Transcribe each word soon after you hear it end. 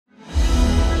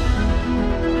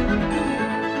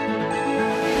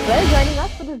Well, joining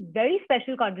us for this very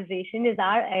special conversation is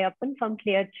our Ayyappan from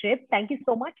Cleartrip. Thank you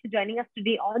so much for joining us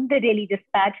today on the Daily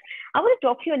Dispatch. I want to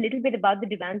talk to you a little bit about the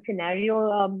demand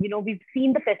scenario. We've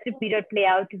seen the festive period play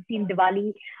out. We've seen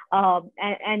Diwali,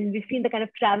 and we've seen the kind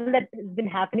of travel that has been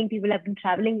happening. People have been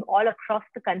traveling all across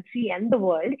the country and the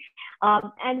world.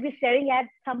 And we're staring at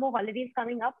summer holidays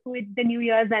coming up with the New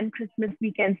Year's and Christmas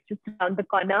weekends just around the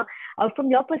corner.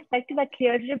 From your perspective at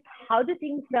Cleartrip, how do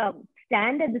things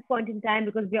stand at this point in time,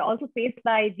 because we are also faced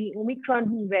by the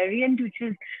Omicron variant, which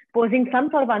is posing some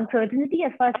sort of uncertainty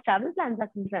as far as travel plans are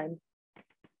concerned?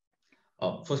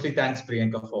 Firstly, thanks,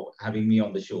 Priyanka, for having me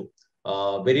on the show.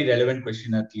 Very relevant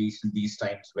question, at least in these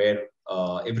times where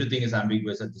everything is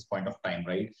ambiguous at this point of time,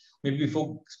 right? Maybe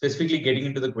before specifically getting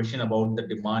into the question about the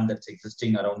demand that's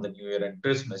existing around the New Year and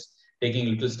Christmas, taking a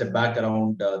little step back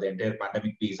around the entire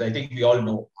pandemic piece, I think we all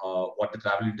know what the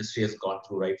travel industry has gone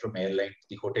through, right? From airlines,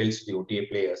 the hotels, to the OTA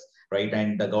players, right?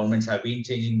 And the governments have been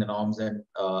changing the norms and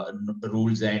the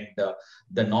rules and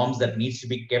the norms that needs to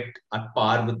be kept at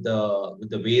par with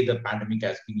the way the pandemic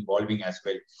has been evolving as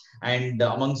well. And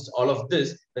amongst all of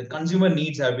this, the consumer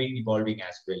needs have been evolving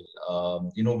as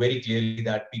well. Very clearly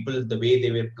that people, the way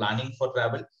they were planning for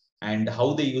travel and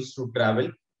how they used to travel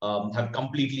have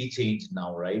completely changed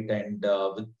now, right? And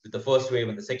with the first wave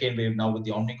and the second wave, now with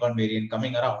the Omicron variant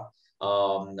coming around,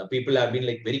 people have been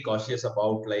like very cautious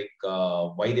about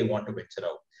why they want to venture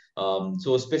out.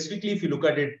 So specifically, if you look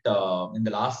at it in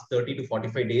the last 30 to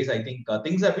 45 days, I think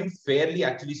things have been fairly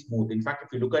actually smooth. In fact,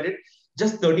 if you look at it,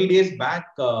 just 30 days back,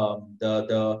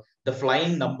 the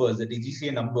flying numbers, the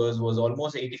DGCA numbers was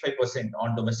almost 85%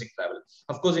 on domestic travel.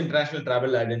 Of course, international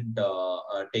travel hadn't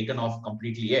taken off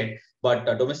completely yet, but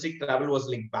domestic travel was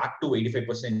like back to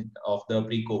 85% of the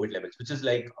pre-COVID levels, which is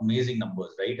like amazing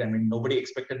numbers, right? I mean, nobody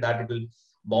expected that it will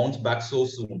bounce back so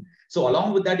soon. So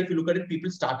along with that, if you look at it,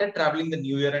 people started traveling the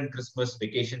New Year and Christmas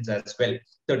vacations as well,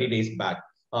 30 days back.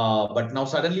 But now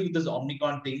suddenly with this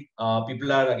Omicron thing,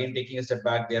 people are again taking a step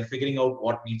back. They are figuring out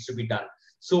what needs to be done.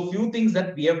 So few things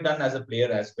that we have done as a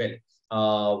player as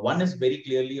well. One is very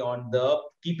clearly on the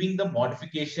keeping the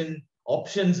modification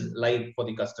options live for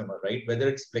the customer, right? Whether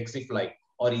it's FlexiFly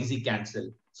or Easy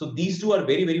Cancel. So these two are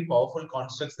very, very powerful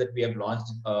constructs that we have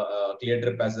launched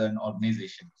Cleartrip as an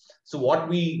organization. So what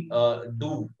we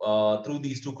do through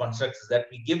these two constructs is that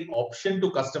we give option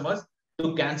to customers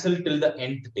to cancel till the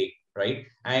nth day, right?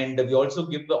 And we also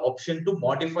give the option to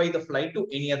modify the flight to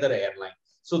any other airline.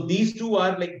 So these two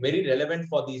are like very relevant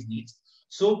for these needs.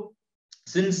 So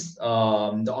since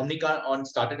the Omicron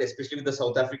started, especially with the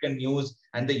South African news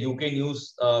and the UK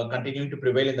news continuing to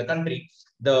prevail in the country,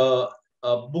 the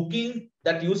booking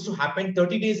that used to happen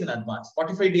 30 days in advance,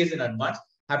 45 days in advance,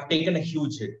 have taken a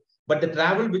huge hit. But the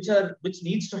travel which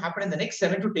needs to happen in the next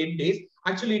 7 to 10 days,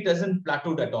 actually it hasn't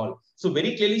plateaued at all. So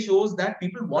very clearly shows that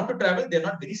people want to travel. They're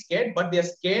not very scared, but they're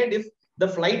scared if the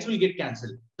flights will get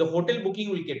cancelled, the hotel booking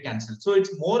will get cancelled. So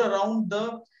it's more around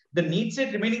the need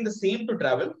set remaining the same to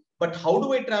travel. But how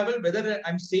do I travel? Whether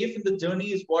I'm safe in the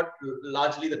journey is what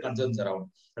largely the concerns around,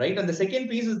 right? And the second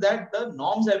piece is that the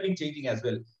norms have been changing as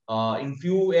well. In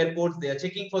few airports, they are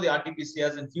checking for the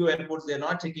RT-PCRs. In few airports, they're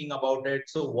not checking about it.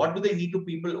 So what do they need to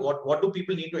people? What do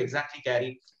people need to exactly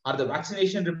carry? Are the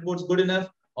vaccination reports good enough?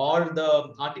 Or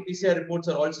the RT-PCR reports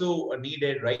are also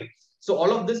needed, right? So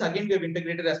all of this, again, we have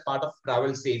integrated as part of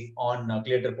Travel Safe on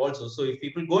Cleartrip also. So if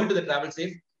people go into the Travel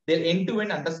Safe, they'll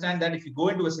end-to-end understand that if you go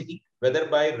into a city, whether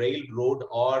by rail, road,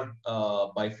 or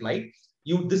by flight,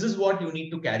 this is what you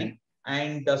need to carry.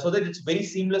 And so that it's very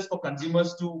seamless for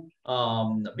consumers to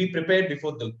be prepared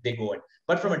before they go in.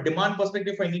 But from a demand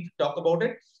perspective, if I need to talk about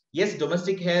it, yes,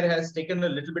 domestic air has taken a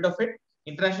little bit of it.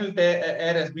 International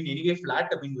air has been anyway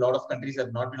flat. I mean, a lot of countries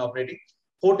have not been operating.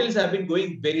 Hotels have been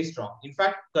going very strong. In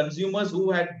fact, consumers who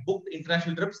had booked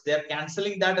international trips, they're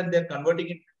canceling that and they're converting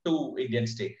it to Indian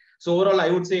stay. So overall,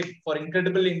 I would say for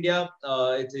Incredible India,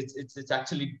 it's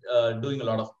actually doing a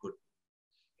lot of good.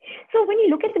 So when you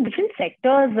look at the different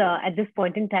sectors at this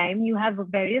point in time, you have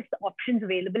various options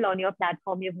available on your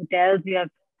platform. You have hotels, you have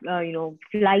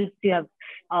flights, you have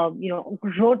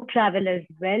road travel as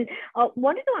well.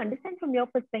 Wanted to understand from your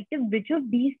perspective, which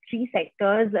of these three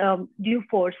sectors do you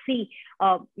foresee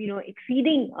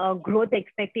exceeding growth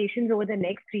expectations over the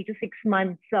next 3 to 6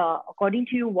 months? According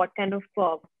to you, what kind of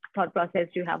thought process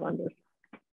do you have on this?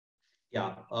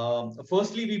 Yeah.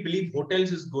 Firstly, we believe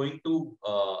hotels is going to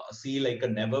see like a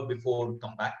never before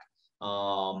comeback.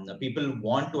 People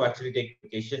want to actually take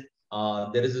vacation.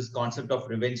 There is this concept of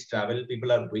revenge travel.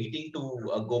 People are waiting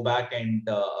to go back and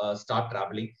start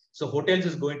traveling. So hotels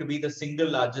is going to be the single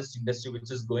largest industry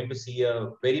which is going to see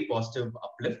a very positive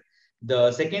uplift.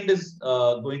 The second is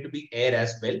going to be air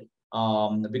as well.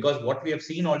 Because what we have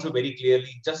seen also very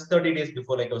clearly, just 30 days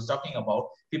before, like I was talking about,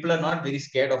 people are not very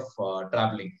scared of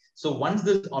traveling. So once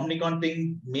this Omnicron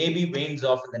thing maybe wanes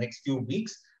off in the next few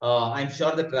weeks, I'm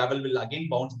sure the travel will again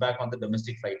bounce back on the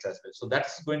domestic flights as well. So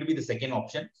that's going to be the second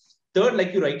option. Third,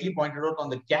 like you rightly pointed out on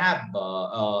the cab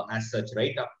as such,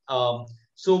 right?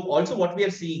 So also what we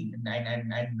are seeing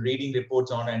and reading reports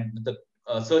on and the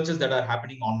searches that are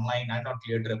happening online and on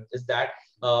Cleartrip is that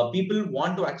people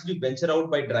want to actually venture out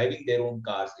by driving their own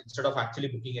cars instead of actually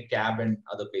booking a cab and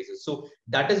other places. So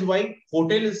that is why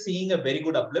hotel is seeing a very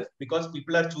good uplift, because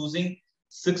people are choosing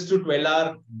 6 to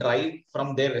 12-hour drive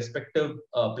from their respective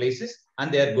places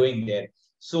and they are going there.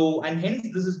 So, and hence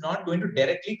this is not going to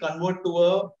directly convert to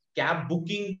a cab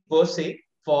booking per se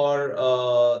for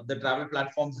the travel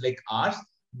platforms like ours,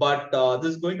 but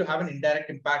this is going to have an indirect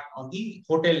impact on the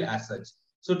hotel as such.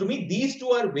 So to me, these two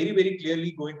are very, very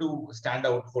clearly going to stand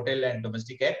out, hotel and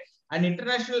domestic air. And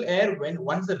international air, when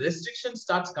once the restriction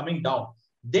starts coming down,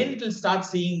 then it will start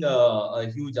seeing a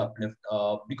huge uplift,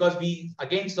 because we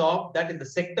again saw that in the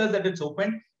sectors that it's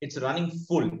open, it's running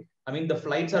full. I mean, the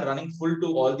flights are running full to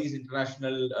all these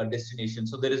international destinations.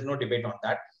 So there is no debate on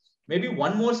that. Maybe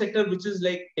one more sector which is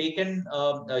like taken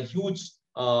a huge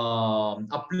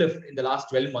uplift in the last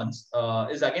 12 months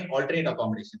is again alternate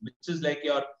accommodation, which is like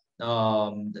your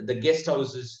the guest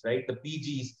houses, right? The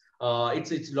PGs.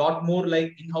 It's a lot more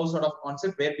like in-house sort of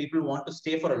concept where people want to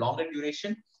stay for a longer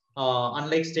duration,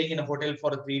 unlike staying in a hotel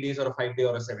for a 3 days or a 5 day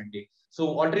or a 7 day. So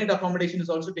alternate accommodation is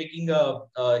also taking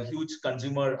a huge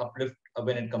consumer uplift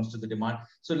when it comes to the demand.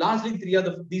 So largely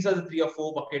these are the 3 or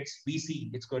 4 buckets we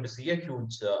see. It's going to see a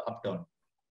huge upturn.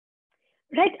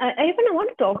 Right. Ayyappan, I want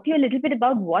to talk to you a little bit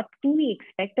about what can we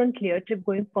expect on Cleartrip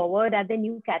going forward. Are there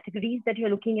new categories that you're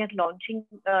looking at launching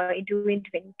into in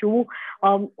 22?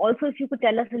 Also, if you could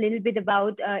tell us a little bit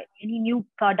about any new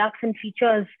products and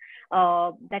features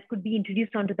that could be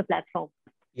introduced onto the platform.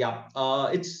 Yeah,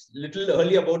 it's little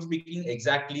early about speaking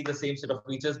exactly the same set of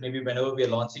features. Maybe whenever we are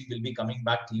launching, we'll be coming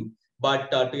back to you.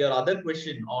 But to your other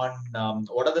question on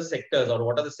what are the sectors or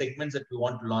what are the segments that we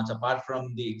want to launch apart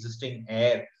from the existing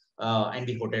air and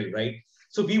the hotel, right?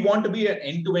 So we want to be an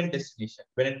end-to-end destination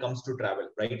when it comes to travel,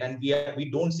 right? And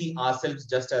we don't see ourselves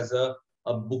just as a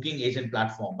booking agent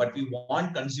platform, but we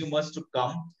want consumers to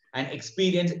come and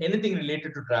experience anything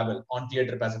related to travel on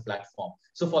Cleartrip as a platform.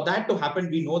 So for that to happen,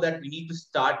 we know that we need to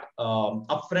start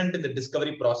upfront in the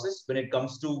discovery process when it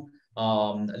comes to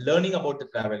learning about the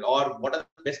travel, or what are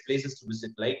the best places to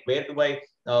visit. Like, where do I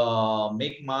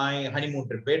make my honeymoon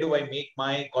trip? Where do I make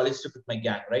my college trip with my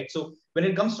gang, right? So when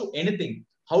it comes to anything,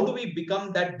 how do we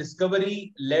become that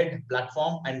discovery-led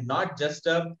platform and not just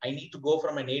I need to go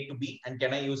from an A to B and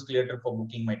can I use Cleartrip for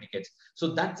booking my tickets?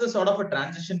 So that's the sort of a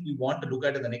transition we want to look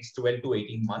at in the next 12 to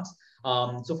 18 months.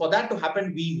 So for that to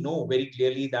happen, we know very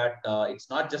clearly that it's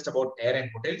not just about air and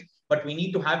hotels, but we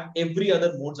need to have every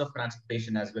other modes of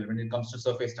transportation as well when it comes to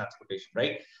surface transportation,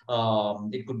 right?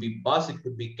 It could be bus, it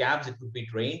could be cabs, it could be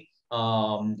train.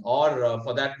 Or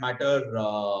for that matter,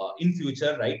 in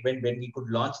future, right, when we could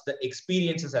launch the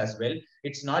experiences as well.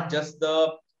 It's not just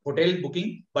the hotel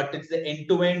booking, but it's the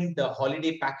end-to-end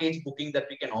holiday package booking that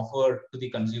we can offer to the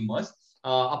consumers.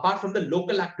 Apart from the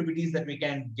local activities that we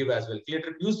can give as well.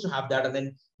 Cleartrip used to have that, and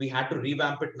then we had to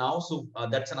revamp it now. So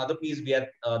that's another piece we are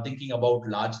thinking about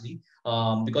largely,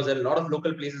 because there are a lot of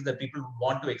local places that people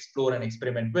want to explore and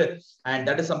experiment with. And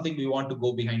that is something we want to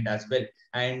go behind as well.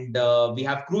 And we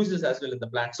have cruises as well in the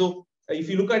plan. So if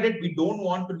you look at it, we don't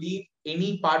want to leave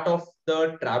any part of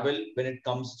the travel when it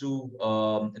comes to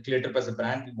Cleartrip as a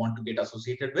brand we want to get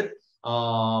associated with.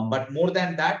 But more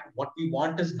than that, what we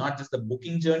want is not just the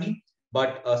booking journey,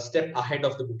 but a step ahead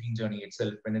of the booking journey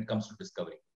itself when it comes to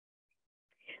discovery.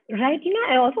 Right.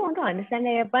 I also want to understand,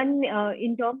 Ayyappan,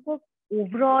 in terms of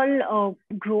overall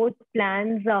growth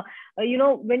plans,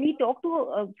 when we talk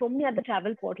to so many other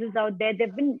travel portals out there,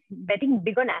 they've been betting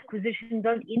big on acquisitions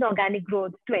or inorganic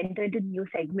growth to enter into new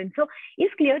segments. So is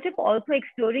Cleartrip also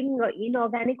exploring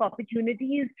inorganic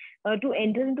opportunities to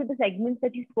enter into the segments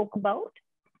that you spoke about?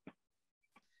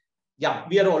 Yeah,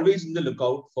 we are always in the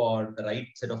lookout for the right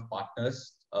set of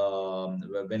partners,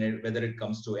 whether it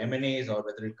comes to M&As or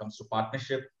whether it comes to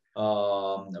partnership.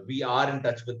 We are in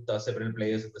touch with several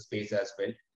players in the space as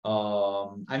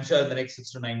well. I'm sure in the next 6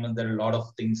 to 9 months, there are a lot of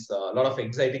things, a lot of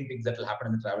exciting things that will happen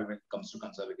in the travel when it comes to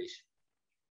consolidation.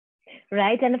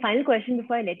 Right. And the final question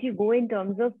before I let you go, in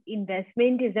terms of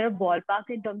investment, is there a ballpark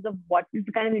in terms of what is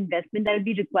the kind of investment that will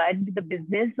be required into the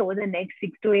business over the next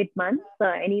 6 to 8 months?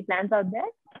 Any plans out there?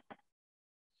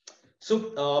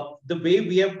 So the way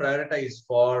we have prioritized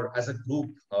for as a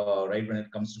group, right, when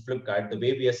it comes to Flipkart, the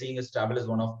way we are seeing is travel is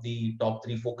one of the top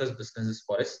three focus businesses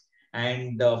for us.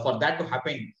 And for that to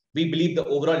happen, we believe the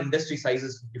overall industry size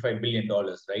is $55 billion,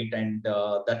 right? And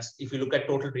that's, if you look at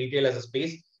total retail as a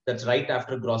space, that's right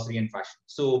after grocery and fashion.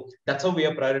 So that's how we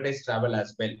have prioritized travel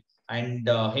as well. And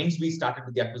hence we started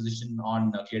with the acquisition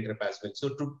on Cleartrip as well.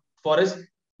 So for us,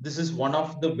 this is one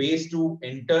of the ways to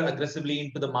enter aggressively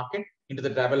into the market, into the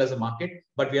travel as a market,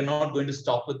 but we are not going to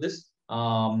stop with this.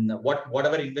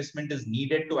 Whatever investment is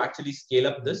needed to actually scale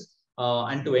up this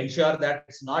and to ensure that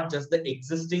it's not just the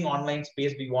existing online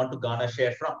space we want to garner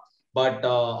share from, but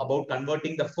about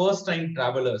converting the first time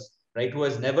travelers, right, who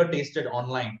has never tasted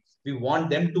online. We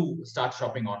want them to start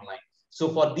shopping online. So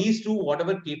for these two,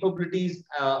 whatever capabilities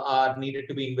are needed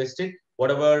to be invested,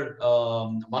 whatever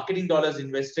marketing dollars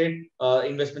investment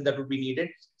that would be needed.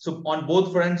 So on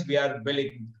both fronts, we are well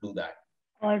able to do that.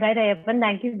 All right, Ayyappan,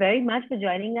 thank you very much for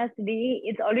joining us today.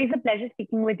 It's always a pleasure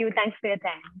speaking with you. Thanks for your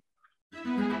time.